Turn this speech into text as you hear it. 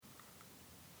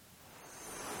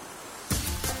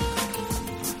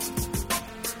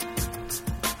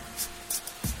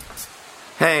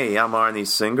Hey, I'm Arnie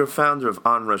Singer, founder of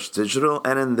OnRush Digital,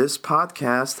 and in this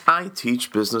podcast, I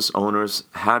teach business owners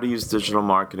how to use digital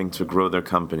marketing to grow their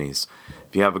companies.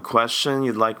 If you have a question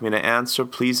you'd like me to answer,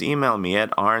 please email me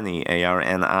at Arnie,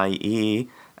 A-R-N-I-E,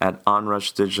 at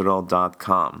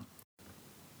onrushdigital.com.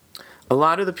 A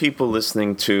lot of the people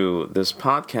listening to this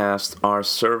podcast are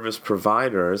service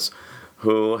providers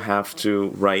who have to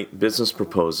write business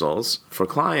proposals for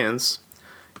clients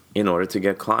in order to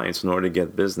get clients, in order to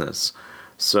get business.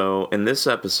 So in this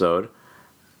episode,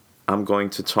 I'm going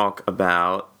to talk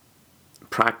about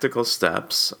practical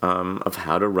steps of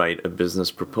how to write a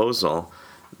business proposal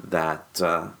that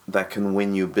can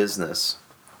win you business.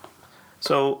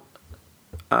 So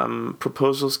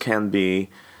proposals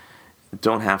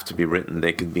don't have to be written.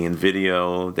 They could be in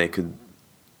video. They could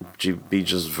be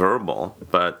just verbal.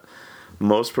 But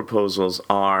most proposals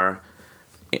are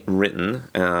written,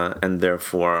 and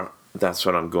therefore that's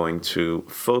what I'm going to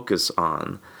focus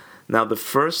on. Now, the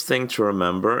first thing to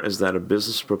remember is that a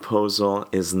business proposal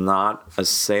is not a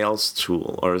sales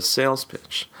tool or a sales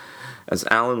pitch. As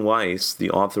Alan Weiss, the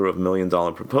author of $1 Million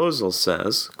Proposals,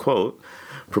 says, quote,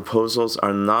 "Proposals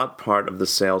are not part of the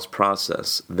sales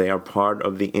process. They are part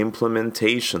of the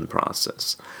implementation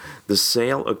process. The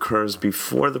sale occurs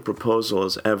before the proposal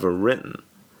is ever written."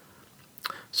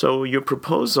 So your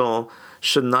proposal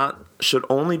should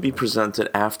only be presented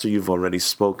after you've already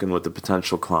spoken with the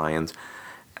potential client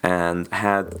and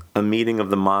had a meeting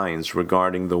of the minds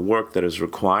regarding the work that is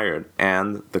required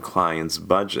and the client's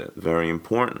budget. Very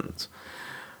important.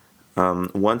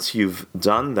 Once you've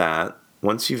done that,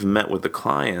 once you've met with the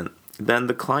client, then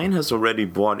the client has already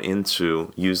bought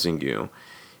into using you.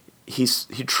 He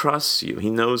trusts you.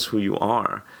 He knows who you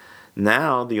are.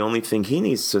 Now, the only thing he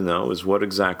needs to know is what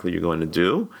exactly you're going to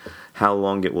do, how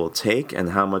long it will take,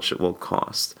 and how much it will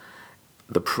cost.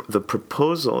 The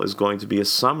proposal is going to be a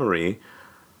summary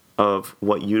of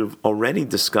what you've already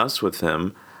discussed with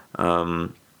him,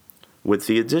 with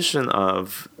the addition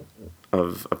of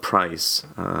a price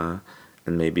and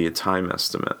maybe a time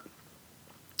estimate.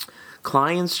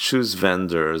 Clients choose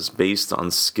vendors based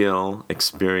on skill,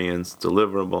 experience,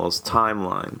 deliverables,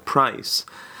 timeline, price,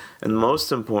 and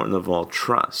most important of all,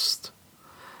 trust.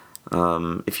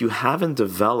 If you haven't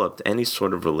developed any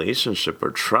sort of relationship or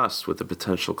trust with a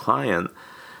potential client,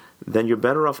 then you're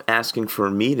better off asking for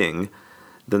a meeting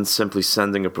than simply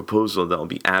sending a proposal that will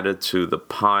be added to the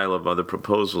pile of other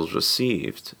proposals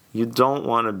received. You don't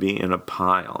want to be in a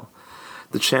pile.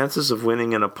 The chances of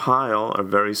winning in a pile are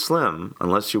very slim,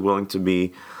 unless you're willing to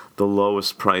be the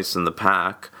lowest price in the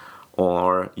pack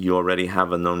or you already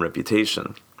have a known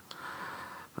reputation.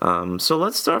 So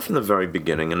let's start from the very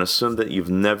beginning and assume that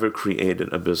you've never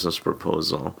created a business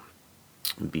proposal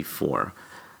before.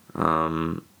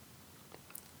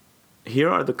 Here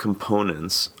are the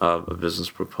components of a business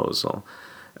proposal.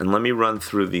 And let me run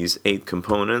through these 8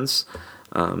 components,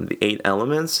 the 8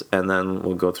 elements, and then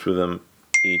we'll go through them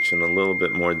each in a little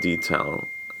bit more detail.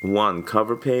 1,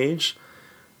 cover page.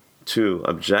 2,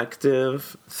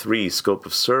 objective. 3, scope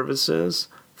of services.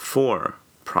 4,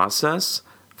 process.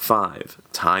 5,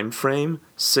 time frame.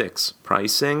 6,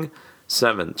 pricing.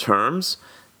 7, terms.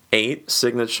 8,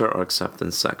 signature or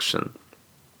acceptance section.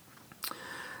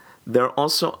 There are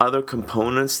also other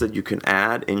components that you can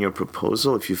add in your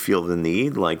proposal if you feel the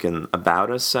need, like an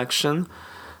About Us section,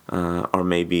 or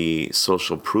maybe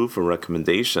social proof or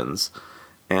recommendations.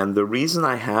 And the reason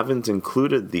I haven't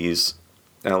included these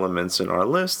elements in our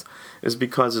list is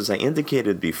because, as I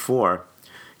indicated before,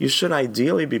 you should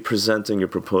ideally be presenting your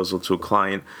proposal to a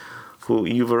client who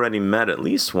you've already met at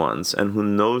least once and who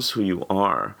knows who you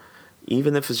are,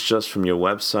 even if it's just from your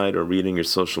website or reading your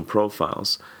social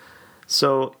profiles.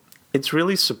 So it's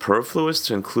really superfluous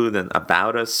to include an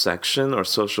About Us section or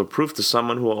social proof to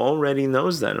someone who already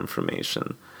knows that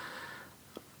information.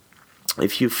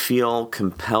 If you feel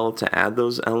compelled to add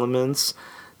those elements,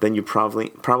 then you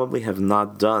probably have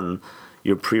not done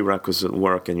your prerequisite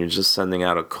work and you're just sending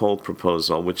out a cold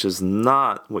proposal, which is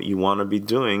not what you want to be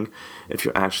doing if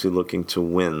you're actually looking to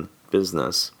win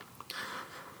business.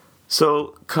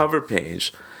 So, cover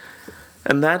page.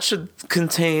 And that should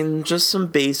contain just some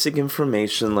basic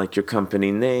information like your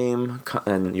company name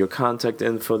and your contact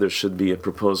info. There should be a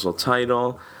proposal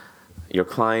title, your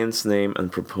client's name,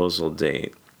 and proposal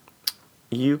date.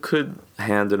 You could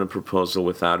hand in a proposal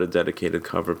without a dedicated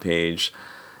cover page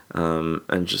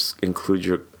and just include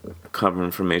your cover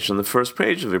information on the first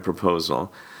page of your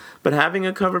proposal. But having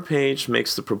a cover page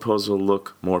makes the proposal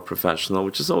look more professional,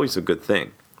 which is always a good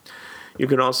thing. You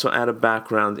can also add a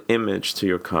background image to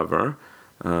your cover,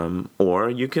 or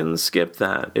you can skip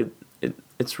that.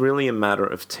 it's really a matter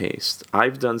of taste.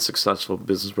 I've done successful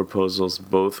business proposals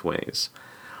both ways.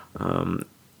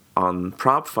 On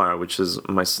PropFire, which is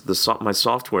my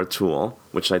software tool,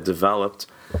 which I developed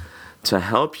to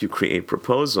help you create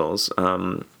proposals,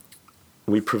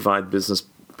 we provide business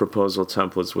proposal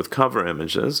templates with cover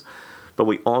images, but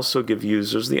we also give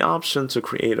users the option to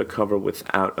create a cover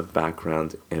without a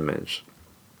background image.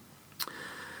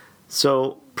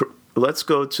 So let's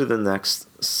go to the next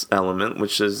element,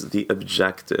 which is the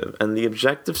objective. And the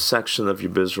objective section of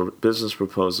your business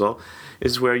proposal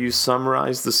is where you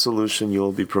summarize the solution you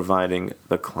will be providing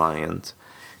the client.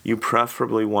 You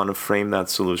preferably want to frame that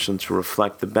solution to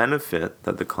reflect the benefit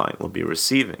that the client will be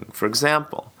receiving. For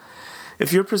example,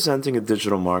 if you're presenting a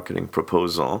digital marketing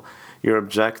proposal, your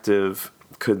objective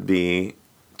could be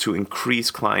to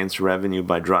increase clients' revenue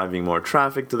by driving more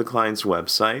traffic to the client's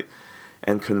website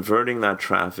and converting that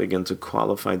traffic into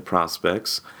qualified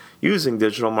prospects using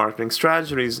digital marketing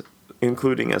strategies,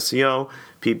 including SEO,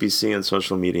 PPC, and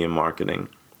social media marketing.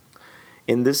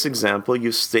 In this example,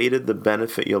 you stated the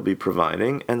benefit you'll be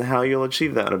providing and how you'll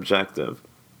achieve that objective.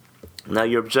 Now,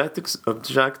 your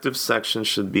objective section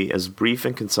should be as brief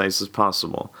and concise as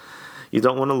possible. You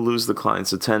don't want to lose the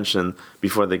client's attention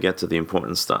before they get to the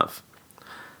important stuff.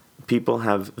 People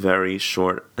have very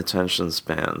short attention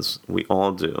spans. We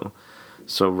all do.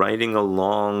 So writing a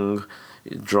long,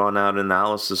 drawn-out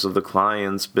analysis of the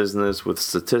client's business with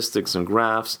statistics and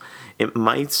graphs, it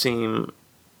might seem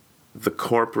the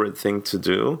corporate thing to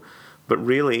do, but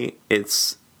really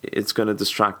it's going to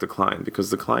distract the client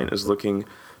because the client is looking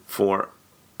for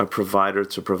a provider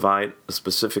to provide a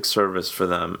specific service for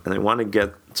them, and they want to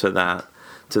get to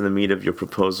the meat of your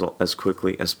proposal as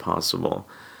quickly as possible.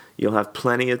 You'll have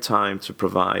plenty of time to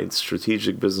provide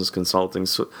strategic business consulting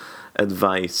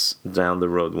advice down the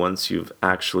road once you've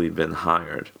actually been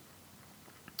hired.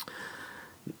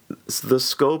 The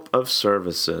scope of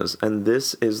services, and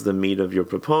this is the meat of your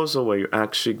proposal where you're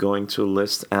actually going to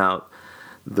list out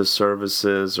the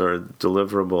services or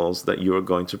deliverables that you are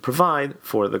going to provide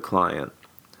for the client.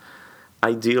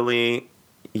 Ideally,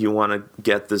 you want to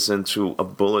get this into a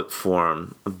bullet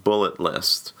form, a bullet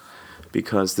list,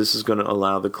 because this is going to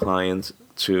allow the client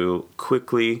to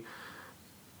quickly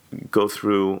go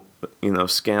through,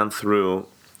 scan through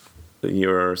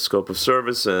your scope of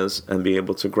services and be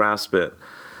able to grasp it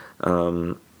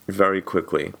very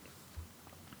quickly.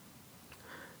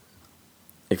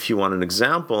 If you want an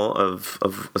example of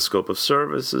a scope of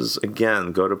services,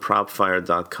 again, go to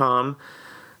propfire.com,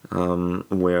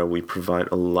 where we provide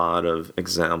a lot of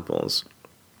examples.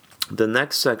 The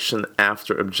next section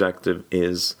after objective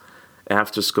is,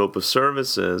 after scope of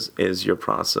services, is your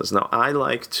process. Now, I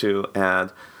like to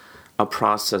add a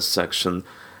process section.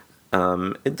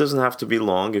 It doesn't have to be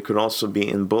long. It could also be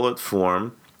in bullet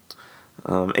form,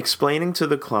 explaining to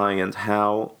the client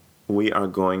how we are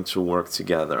going to work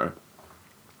together.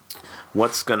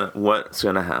 What's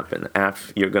gonna happen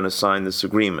after you're gonna sign this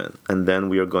agreement, and then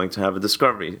we are going to have a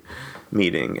discovery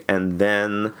meeting, and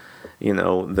then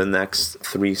the next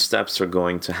 3 steps are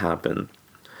going to happen.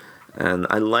 And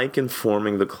I like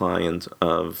informing the client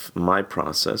of my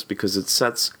process because it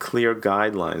sets clear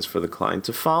guidelines for the client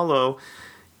to follow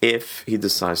if he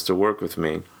decides to work with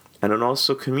me, and it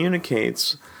also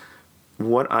communicates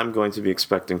what I'm going to be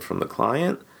expecting from the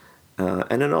client,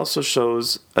 and it also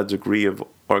shows a degree of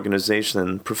organization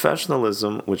and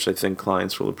professionalism, which I think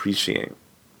clients will appreciate.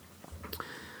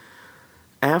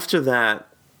 After that,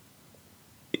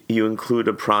 you include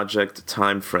a project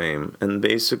time frame, and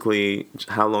basically,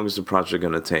 how long is the project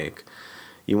going to take?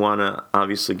 You want to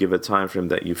obviously give a time frame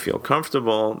that you feel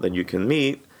comfortable, that you can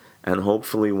meet, and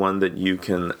hopefully one that you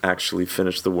can actually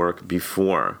finish the work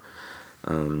before,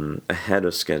 ahead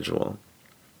of schedule.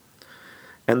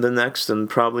 And the next and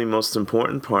probably most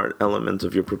important element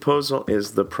of your proposal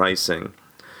is the pricing.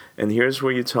 And here's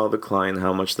where you tell the client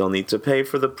how much they'll need to pay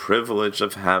for the privilege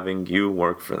of having you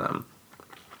work for them.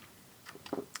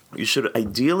 You should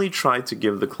ideally try to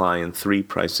give the client 3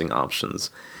 pricing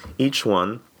options, each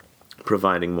one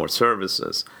providing more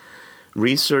services.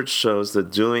 Research shows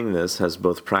that doing this has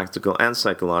both practical and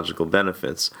psychological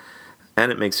benefits,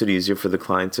 and it makes it easier for the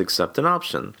client to accept an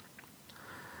option.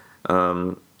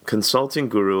 Consulting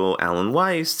guru Alan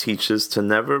Weiss teaches to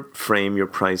never frame your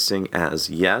pricing as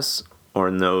yes or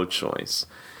no choice.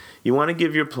 You want to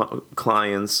give your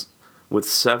clients with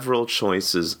several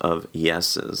choices of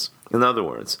yeses. In other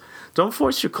words, don't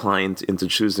force your client into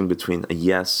choosing between a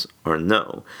yes or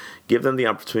no. Give them the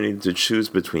opportunity to choose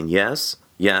between yes,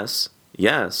 yes,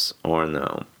 yes, or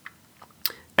no.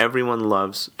 Everyone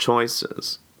loves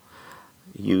choices.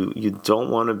 You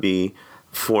don't want to be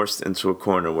forced into a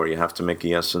corner where you have to make a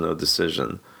yes or no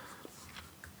decision.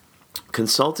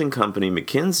 Consulting company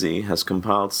McKinsey has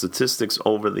compiled statistics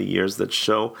over the years that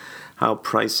show how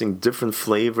pricing different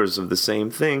flavors of the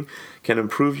same thing can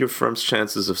improve your firm's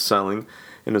chances of selling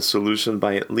in a solution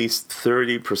by at least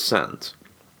 30%.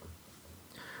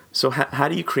 So how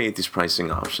do you create these pricing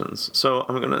options? So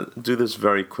I'm going to do this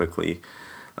very quickly.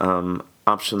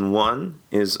 Option 1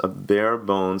 is a bare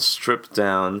bones, stripped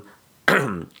down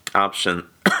option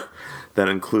that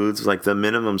includes like the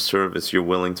minimum service you're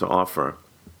willing to offer.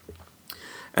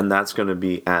 And that's going to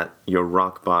be at your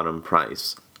rock bottom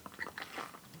price,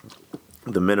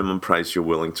 the minimum price you're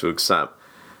willing to accept.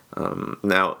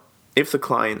 Now, if the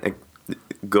client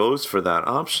goes for that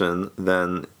option,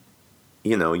 then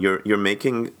you're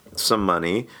making some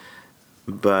money,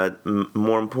 but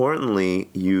more importantly,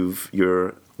 you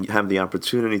have the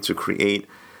opportunity to create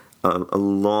a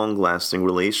long-lasting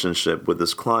relationship with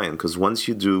this client, because once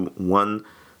you do one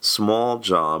small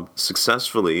job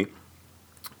successfully,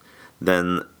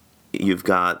 then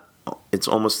it's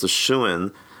almost a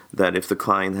shoo-in that if the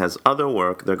client has other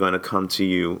work, they're going to come to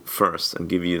you first and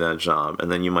give you that job,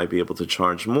 and then you might be able to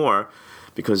charge more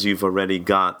because you've already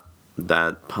got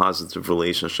that positive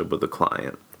relationship with the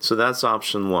client. So that's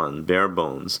option 1, bare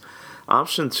bones.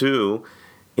 Option 2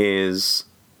 is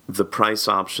the price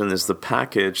option, is the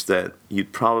package that you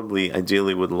probably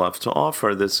ideally would love to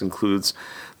offer. This includes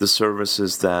the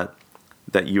services that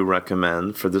you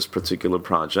recommend for this particular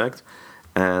project,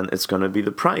 and it's going to be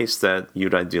the price that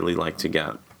you'd ideally like to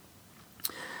get.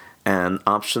 And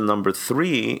option number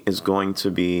 3 is going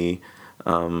to be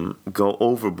go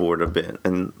overboard a bit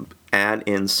and add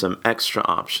in some extra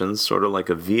options, sort of like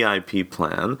a VIP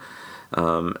plan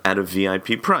at a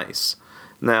VIP price.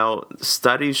 Now,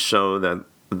 studies show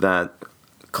that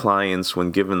clients,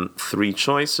 when given 3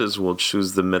 choices, will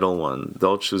choose the middle one.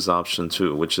 They'll choose option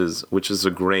 2, which is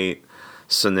a great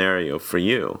scenario for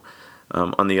you.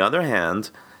 On the other hand,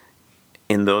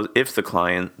 if the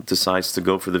client decides to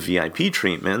go for the VIP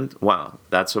treatment, wow,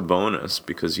 that's a bonus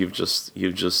because you've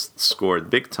just scored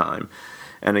big time.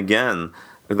 And again,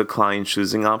 the client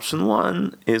choosing option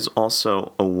 1 is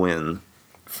also a win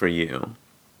for you.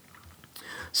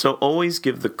 So always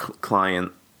give the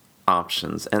client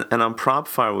options, and on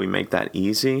PropFire we make that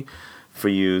easy for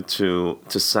you to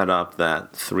set up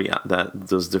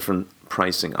those different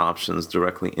pricing options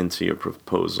directly into your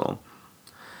proposal.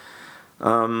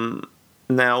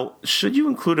 Now, should you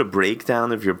include a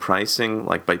breakdown of your pricing,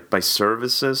 like by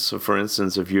services? So, for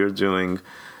instance, if you're doing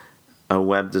a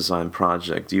web design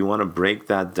project, do you want to break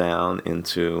that down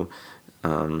into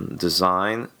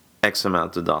design, X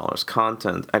amount of dollars,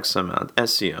 content, X amount,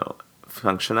 SEO,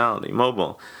 functionality,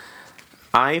 mobile?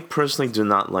 I personally do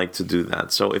not like to do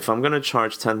that. So if I'm going to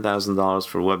charge $10,000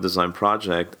 for a web design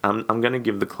project, I'm going to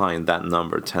give the client that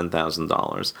number,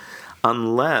 $10,000,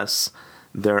 unless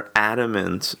they're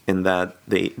adamant in that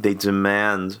they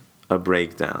demand a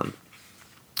breakdown.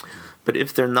 But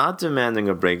if they're not demanding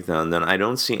a breakdown, then I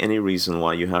don't see any reason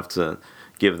why you have to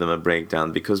give them a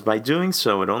breakdown, because by doing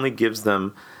so, it only gives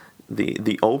them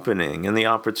the opening and the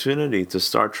opportunity to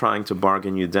start trying to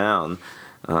bargain you down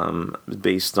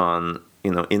based on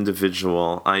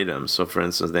individual items. So for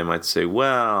instance, they might say,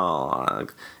 well,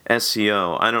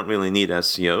 SEO, I don't really need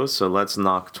SEO, so let's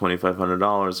knock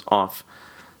 $2,500 off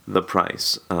the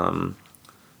price.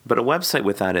 But a website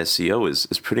without SEO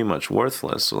is pretty much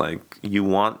worthless. Like, you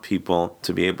want people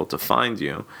to be able to find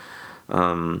you.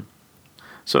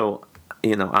 So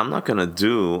I'm not going to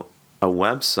do a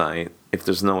website if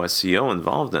there's no SEO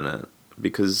involved in it,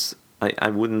 because I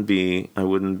wouldn't be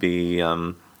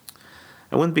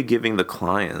giving the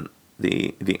client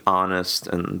the honest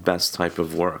and best type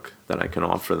of work that I can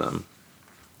offer them.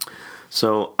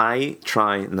 So I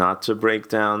try not to break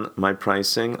down my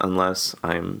pricing unless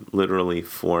I'm literally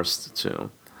forced to.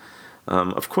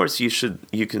 Of course,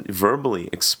 you can verbally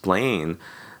explain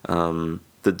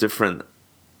the different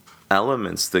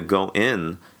elements that go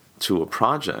in to a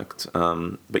project,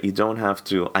 but you don't have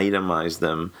to itemize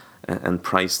them and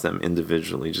price them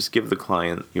individually. Just give the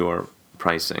client your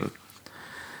pricing.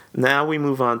 Now we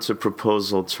move on to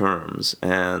proposal terms,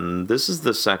 and this is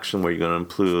the section where you're going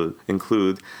to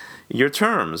include your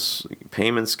terms,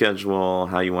 payment schedule,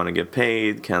 how you want to get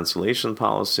paid, cancellation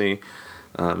policy,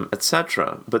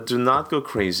 etc. But do not go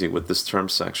crazy with this term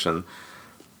section.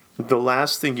 The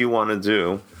last thing you want to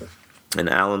do, and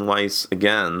Alan Weiss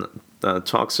again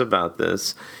talks about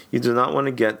this, you do not want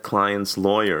to get clients'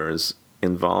 lawyers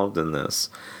involved in this,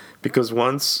 because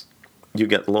once you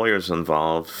get lawyers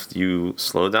involved, you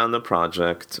slow down the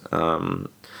project,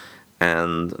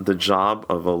 and the job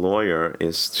of a lawyer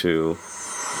is to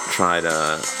try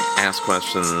to ask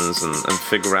questions and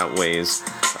figure out ways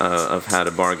of how to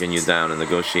bargain you down and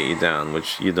negotiate you down,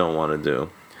 which you don't want to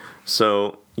do.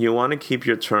 So you want to keep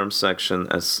your terms section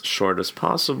as short as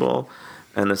possible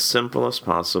and as simple as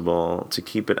possible to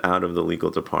keep it out of the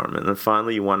legal department. And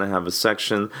finally, you want to have a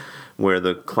section where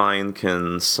the client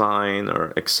can sign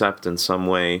or accept in some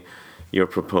way your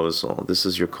proposal. This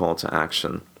is your call to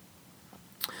action.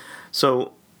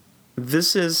 So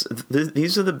these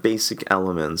are the basic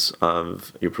elements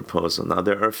of your proposal. Now,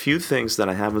 there are a few things that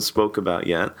I haven't spoke about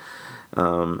yet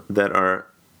that are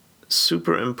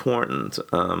super important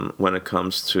when it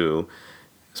comes to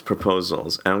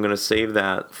proposals. And I'm going to save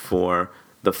that for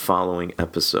the following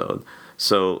episode.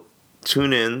 So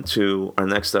tune in to our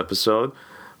next episode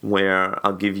where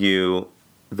I'll give you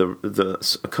a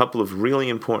couple of really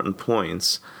important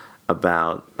points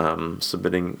about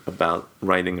about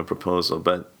writing a proposal.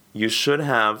 But you should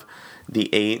have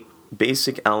the 8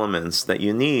 basic elements that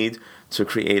you need to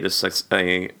create a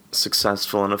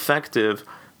successful and effective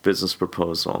business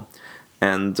proposal.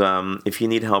 And if you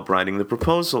need help writing the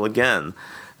proposal, again,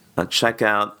 check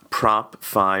out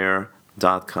propfire.com,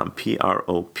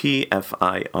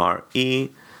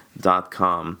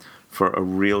 propfire.com, for a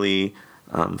really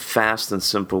fast and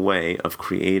simple way of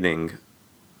creating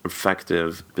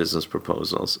effective business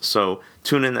proposals. So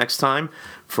tune in next time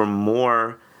for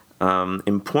more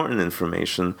important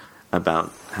information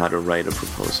about how to write a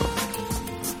proposal.